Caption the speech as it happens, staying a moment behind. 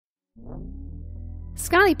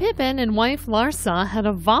Scottie Pippen and wife Larsa had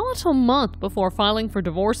a volatile month before filing for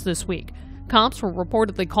divorce this week. Cops were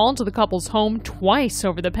reportedly called to the couple's home twice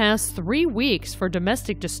over the past 3 weeks for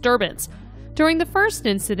domestic disturbance. During the first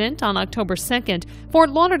incident on October 2nd, Fort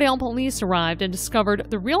Lauderdale police arrived and discovered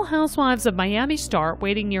the Real Housewives of Miami star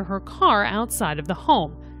waiting near her car outside of the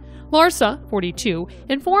home. Larsa, 42,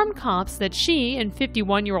 informed cops that she and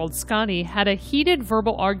 51-year-old Scottie had a heated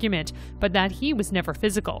verbal argument, but that he was never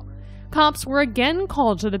physical. Cops were again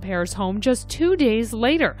called to the pair's home just 2 days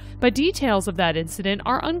later, but details of that incident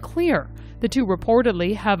are unclear. The two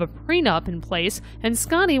reportedly have a prenup in place, and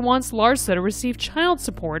Scottie wants Larsa to receive child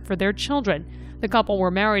support for their children. The couple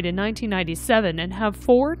were married in 1997 and have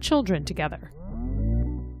 4 children together.